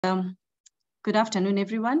Good afternoon,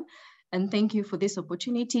 everyone, and thank you for this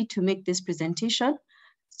opportunity to make this presentation.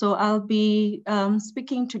 So I'll be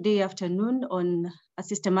speaking today afternoon on a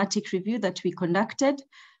systematic review that we conducted,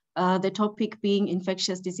 the topic being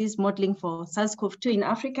infectious disease modeling for SARS-CoV-2 in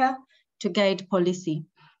Africa to guide policy.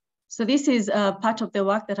 So this is part of the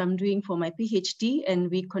work that I'm doing for my PhD, and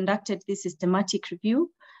we conducted this systematic review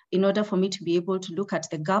in order for me to be able to look at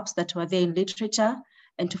the gaps that were there in literature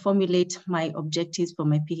and to formulate my objectives for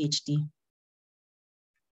my PhD.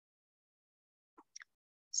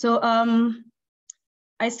 So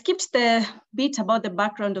I skipped the bit about the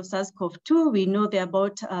background of SARS-CoV-2. We know there are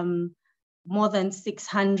about more than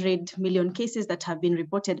 600 million cases that have been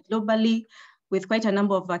reported globally, with quite a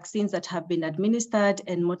number of vaccines that have been administered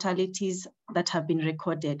and mortalities that have been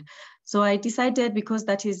recorded. So I decided, because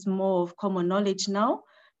that is more of common knowledge now,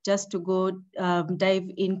 just to go dive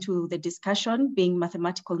into the discussion, being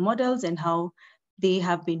mathematical models and how they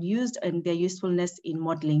have been used and their usefulness in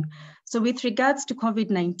modeling. So with regards to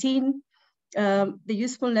COVID-19, the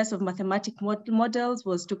usefulness of mathematical models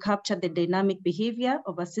was to capture the dynamic behavior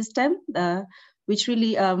of a system, which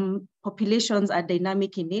really populations are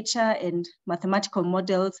dynamic in nature, and mathematical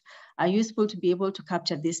models are useful to be able to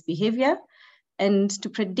capture this behavior and to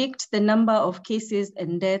predict the number of cases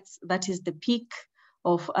and deaths, that is the peak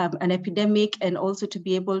of an epidemic, and also to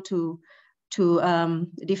be able to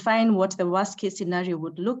define what the worst case scenario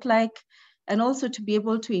would look like, and also to be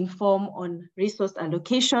able to inform on resource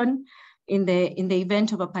allocation in the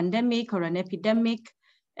event of a pandemic or an epidemic,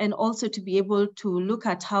 and also to be able to look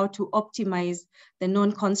at how to optimize the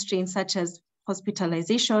known constraints such as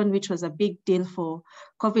hospitalization, which was a big deal for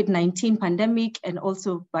COVID-19 pandemic, and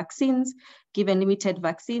also vaccines, given limited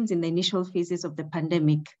vaccines in the initial phases of the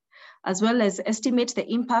pandemic, as well as estimate the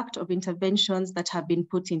impact of interventions that have been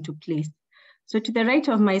put into place. So to the right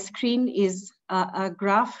of my screen is a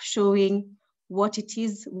graph showing what it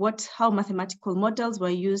is, how mathematical models were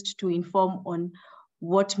used to inform on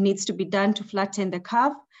what needs to be done to flatten the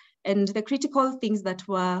curve. And the critical things that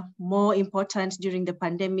were more important during the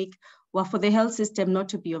pandemic were for the health system not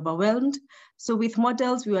to be overwhelmed. So with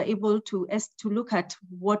models, we were able to look at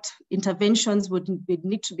what interventions would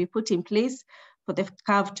need to be put in place for the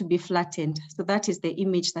curve to be flattened. So that is the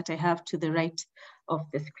image that I have to the right of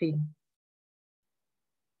the screen.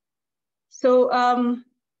 So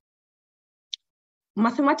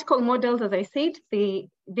mathematical models, as I said,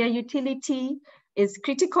 their utility is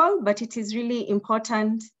critical, but it is really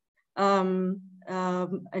important and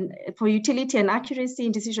for utility and accuracy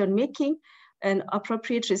in decision making and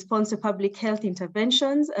appropriate response to public health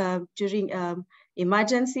interventions during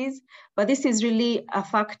emergencies. But this is really a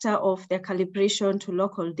factor of their calibration to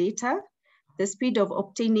local data, the speed of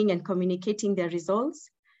obtaining and communicating their results,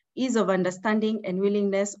 ease of understanding, and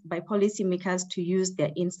willingness by policymakers to use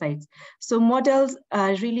their insights. So models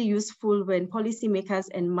are really useful when policymakers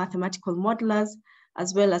and mathematical modelers,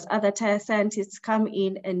 as well as other scientists, come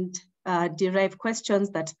in and derive questions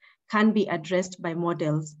that can be addressed by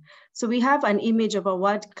models. So we have an image of a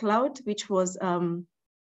word cloud, which was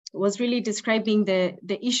really describing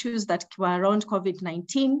the issues that were around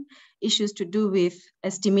COVID-19, issues to do with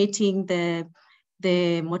estimating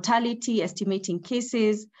the mortality, estimating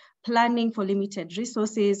cases, planning for limited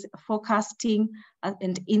resources, forecasting,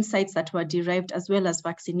 and insights that were derived, as well as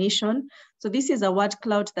vaccination. So this is a word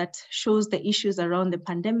cloud that shows the issues around the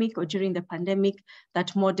pandemic or during the pandemic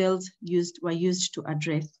that models were used to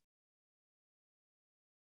address.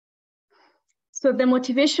 So the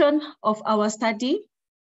motivation of our study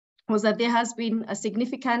was that there has been a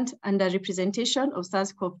significant underrepresentation of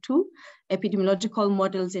SARS-CoV-2 epidemiological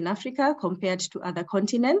models in Africa compared to other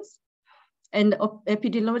continents. And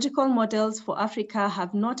epidemiological models for Africa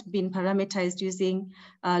have not been parameterized using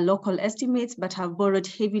local estimates, but have borrowed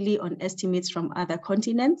heavily on estimates from other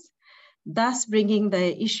continents, thus bringing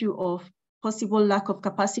the issue of possible lack of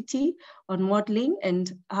capacity on modeling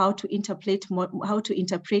and how to interpret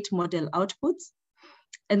model outputs.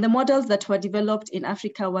 And the models that were developed in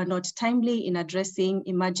Africa were not timely in addressing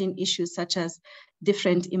emerging issues such as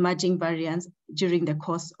different emerging variants during the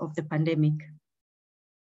course of the pandemic.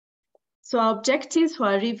 So our objectives for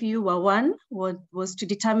our review were: one, was to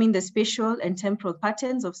determine the spatial and temporal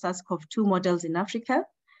patterns of SARS-CoV-2 models in Africa.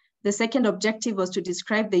 The second objective was to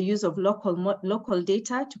describe the use of local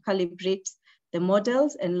data to calibrate the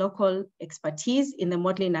models and local expertise in the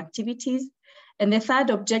modeling activities. And the third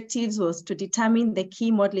objective was to determine the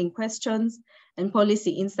key modeling questions and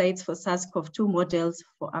policy insights for SARS-CoV-2 models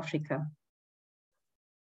for Africa.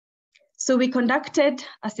 So we conducted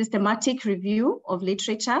a systematic review of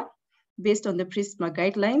literature based on the PRISMA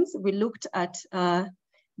guidelines. We looked at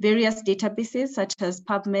various databases such as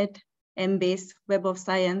PubMed, Embase, Web of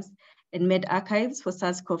Science, and medArchives for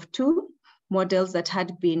SARS-CoV-2, models that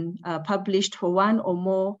had been published for one or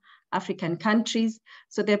more African countries.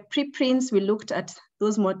 So the preprints, we looked at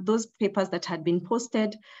those papers that had been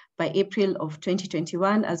posted by April of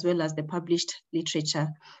 2021, as well as the published literature.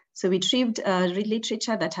 So we retrieved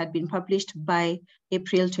literature that had been published by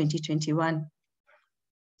April 2021.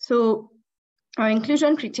 So our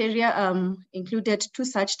inclusion criteria included two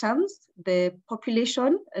such terms: the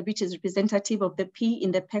population, which is representative of the P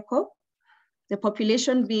in the PECO, the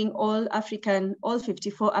population being all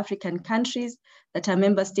 54 African countries that are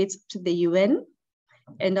member states to the UN.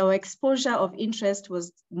 And our exposure of interest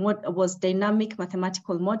was dynamic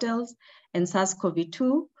mathematical models and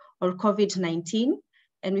SARS-CoV-2 or COVID-19.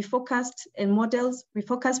 And we focused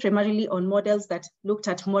primarily on models that looked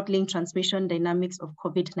at modeling transmission dynamics of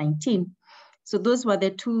COVID-19. So those were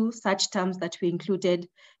the two such terms that we included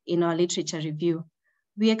in our literature review.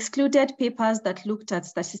 We excluded papers that looked at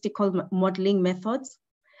statistical modeling methods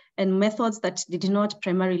and methods that did not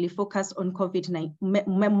primarily focus on COVID-19,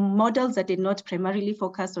 models that did not primarily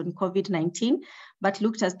focus on COVID-19, but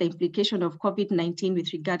looked at the implication of COVID-19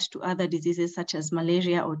 with regard to other diseases such as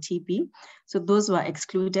malaria or TB. So those were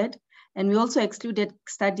excluded. And we also excluded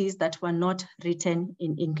studies that were not written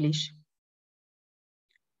in English.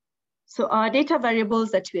 So our data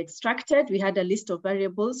variables that we extracted, we had a list of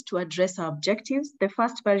variables to address our objectives. The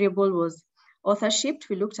first variable was authorship.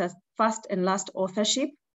 We looked at first and last authorship.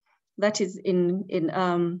 That is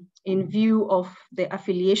in view of the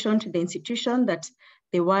affiliation to the institution that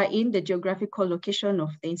they were in, the geographical location of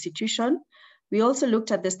the institution. We also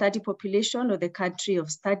looked at the study population or the country of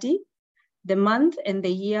study, the month and the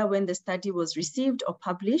year when the study was received or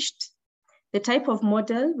published. The type of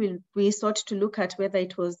model, we sought to look at whether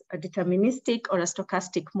it was a deterministic or a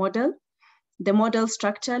stochastic model. The model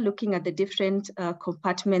structure, looking at the different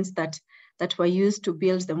compartments that were used to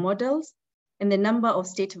build the models, and the number of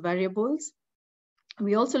state variables.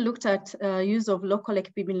 We also looked at use of local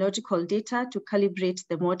epidemiological data to calibrate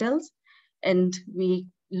the models, and we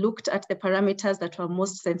looked at the parameters that were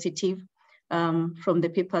most sensitive from the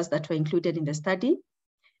papers that were included in the study,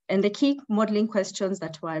 and the key modeling questions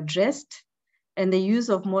that were addressed, and the use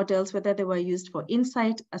of models, whether they were used for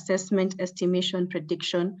insight, assessment, estimation,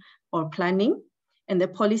 prediction, or planning, and the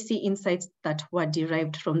policy insights that were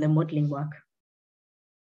derived from the modeling work.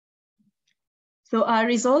 So our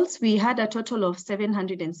results, we had a total of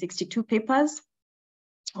 762 papers.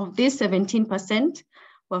 Of this, 17%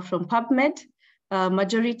 were from PubMed.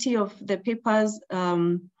 Majority of the papers,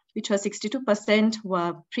 which was 62%,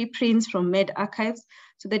 were preprints from medArchives.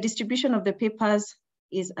 So the distribution of the papers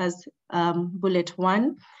is as bullet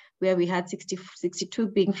 1, where we had 62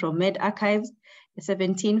 being from medArchives,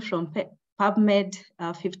 17 from PubMed,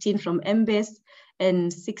 15 from Embase,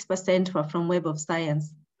 and 6% were from Web of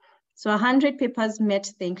Science. So 100 papers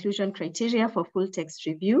met the inclusion criteria for full text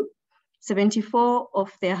review. 74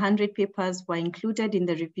 of the 100 papers were included in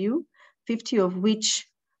the review, 50 of which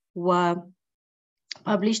were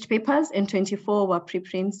published papers and 24 were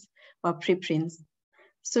preprints.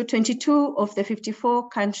 So 22 of the 54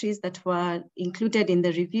 countries that were included in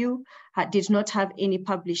the review did not have any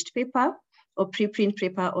published paper or preprint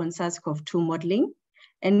paper on SARS-CoV-2 modeling.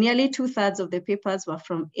 And nearly 2/3 of the papers were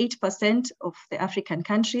from 8% of the African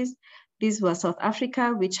countries. These were South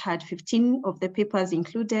Africa, which had 15 of the papers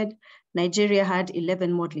included. Nigeria had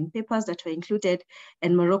 11 modeling papers that were included,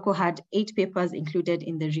 and Morocco had 8 papers included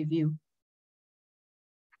in the review.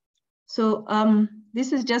 So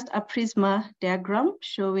this is just a PRISMA diagram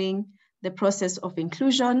showing the process of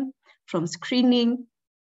inclusion from screening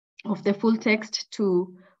of the full text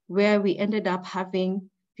to where we ended up having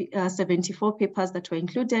 74 papers that were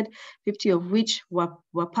included, 50 of which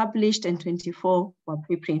were published and 24 were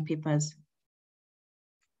preprint papers.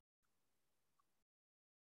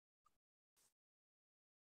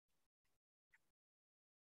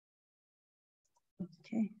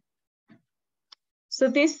 Okay. So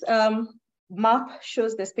this map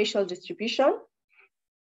shows the spatial distribution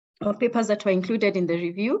of papers that were included in the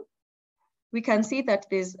review. We can see that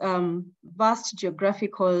there's vast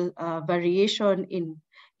geographical variation in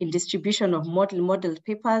distribution of modeled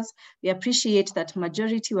papers. We appreciate that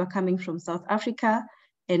majority were coming from South Africa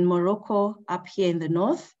and Morocco up here in the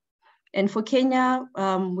north. And for Kenya,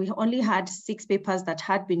 we only had 6 papers that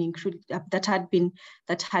had been included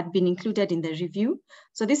in the review.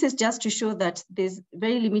 So this is just to show that there's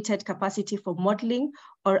very limited capacity for modeling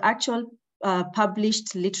or actual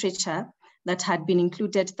published literature that had been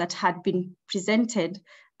included, that had been presented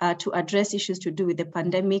to address issues to do with the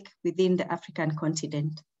pandemic within the African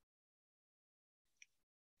continent.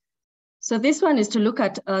 So this one is to look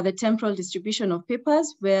at the temporal distribution of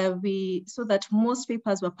papers, where we saw that most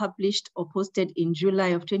papers were published or posted in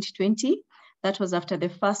July of 2020. That was after the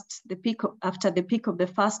peak of the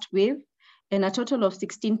first wave. And a total of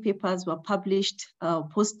 16 papers were published,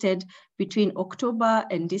 posted between October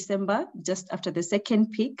and December, just after the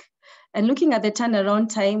second peak. And looking at the turnaround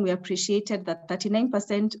time, we appreciated that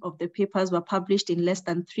 39% of the papers were published in less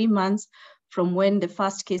than 3 months from when the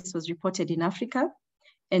first case was reported in Africa.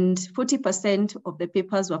 And 40% of the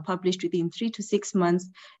papers were published within 3 to 6 months,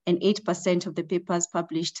 and 8% of the papers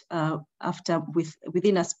published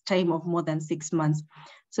within a time of more than 6 months.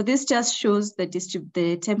 So this just shows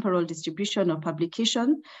the temporal distribution of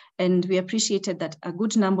publication, and we appreciated that a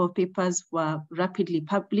good number of papers were rapidly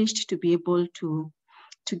published to be able to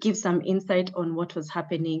give some insight on what was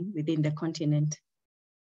happening within the continent.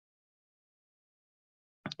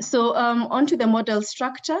 So onto the model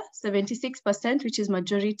structure, 76%, which is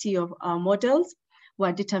majority of our models,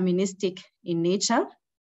 were deterministic in nature,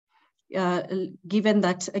 given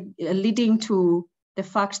that leading to the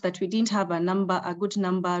fact that we didn't have a good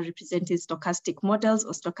number representing stochastic models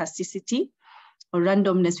or stochasticity or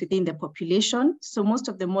randomness within the population. So most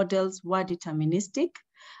of the models were deterministic.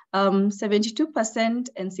 72%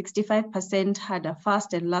 and 65% had a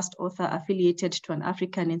first and last author affiliated to an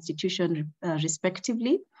African institution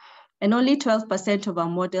respectively. And only 12% of our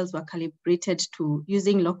models were calibrated to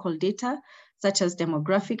using local data, such as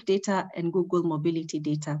demographic data and Google mobility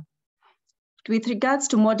data. With regards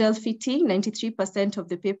to model fitting, 93% of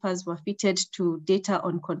the papers were fitted to data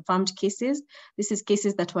on confirmed cases. This is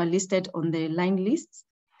cases that were listed on the line lists.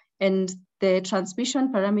 And the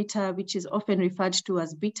transmission parameter, which is often referred to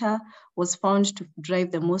as beta, was found to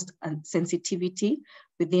drive the most sensitivity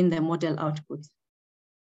within the model outputs.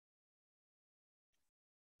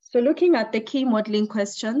 So looking at the key modeling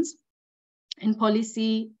questions in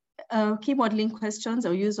policy, key modeling questions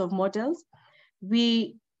or use of models,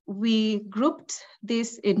 we grouped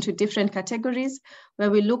this into different categories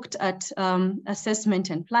where we looked at assessment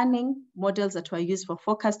and planning, models that were used for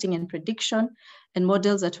forecasting and prediction, and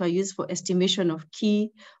models that were used for estimation of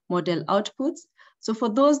key model outputs. So for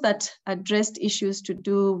those that addressed issues to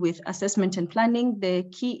do with assessment and planning, the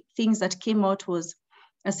key things that came out was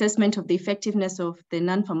assessment of the effectiveness of the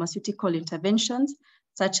non-pharmaceutical interventions,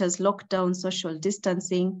 such as lockdown, social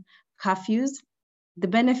distancing, curfews, the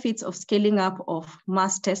benefits of scaling up of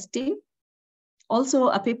mass testing. Also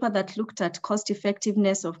a paper that looked at cost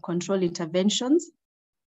effectiveness of control interventions,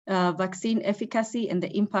 vaccine efficacy and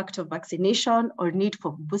the impact of vaccination or need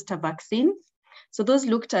for booster vaccines. So those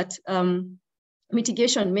looked at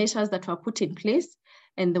mitigation measures that were put in place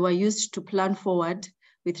and they were used to plan forward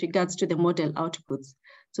with regards to the model outputs.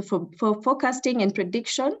 So for forecasting and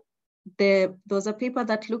prediction, there was a paper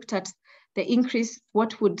that looked at the increase,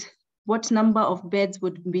 what number of beds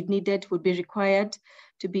would be required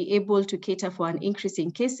to be able to cater for an increase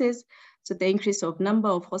in cases. So the increase of number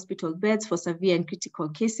of hospital beds for severe and critical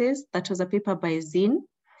cases, that was a paper by Zin.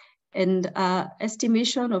 And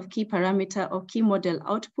estimation of key parameter or key model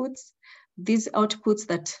outputs. These outputs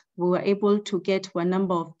that we were able to get were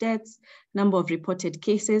number of deaths, number of reported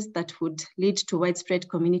cases that would lead to widespread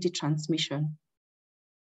community transmission.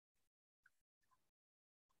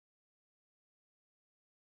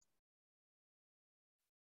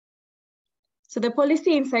 So the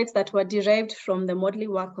policy insights that were derived from the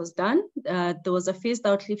modeling work was done. There was a phased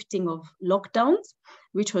out lifting of lockdowns,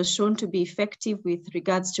 which was shown to be effective with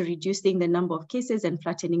regards to reducing the number of cases and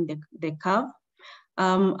flattening the curve.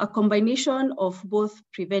 A combination of both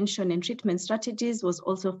prevention and treatment strategies was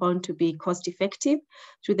also found to be cost effective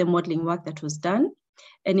through the modeling work that was done.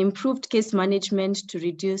 And improved case management to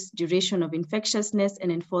reduce duration of infectiousness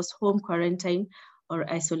and enforce home quarantine or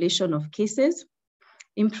isolation of cases.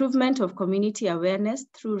 Improvement of community awareness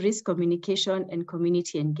through risk communication and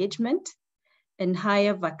community engagement, and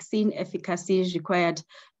higher vaccine efficacy required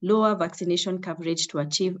lower vaccination coverage to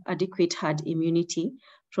achieve adequate herd immunity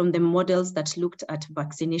from the models that looked at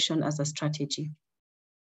vaccination as a strategy.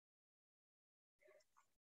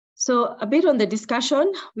 So a bit on the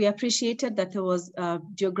discussion, we appreciated that there was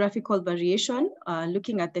geographical variation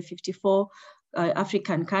looking at the 54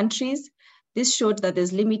 African countries. This showed that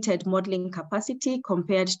there's limited modeling capacity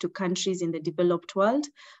compared to countries in the developed world,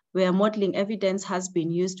 where modeling evidence has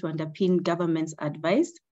been used to underpin government's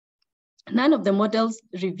advice. None of the models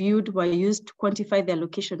reviewed were used to quantify the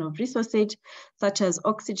allocation of resources, such as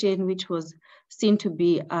oxygen, which was seen to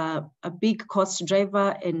be a big cost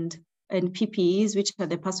driver, and PPEs, which are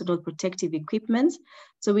the personal protective equipment.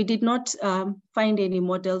 So we did not find any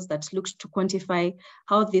models that looked to quantify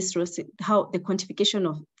how the quantification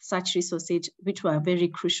of such resources, which were very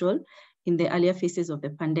crucial in the earlier phases of the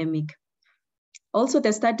pandemic. Also,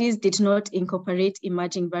 the studies did not incorporate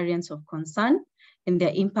emerging variants of concern and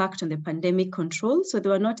their impact on the pandemic control. So they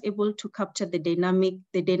were not able to capture the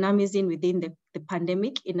dynamism within the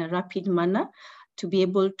pandemic in a rapid manner to be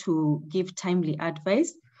able to give timely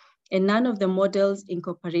advice. And none of the models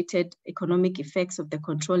incorporated economic effects of the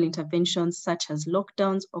control interventions such as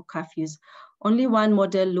lockdowns or curfews. Only one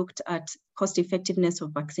model looked at cost effectiveness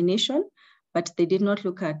of vaccination, but they did not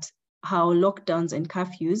look at how lockdowns and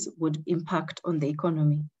curfews would impact on the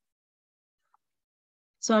economy.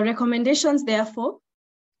 So our recommendations, therefore,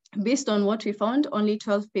 based on what we found, only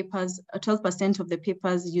 12% of the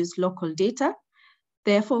papers use local data.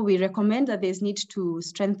 Therefore, we recommend that there's need to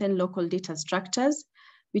strengthen local data structures,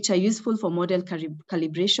 which are useful for model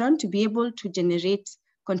calibration to be able to generate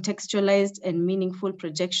contextualized and meaningful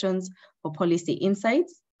projections for policy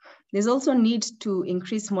insights. There's also need to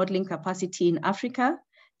increase modeling capacity in Africa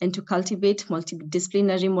and to cultivate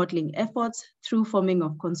multidisciplinary modeling efforts through forming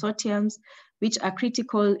of consortiums, which are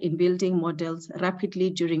critical in building models rapidly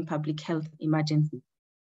during public health emergencies.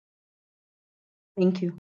 Thank you.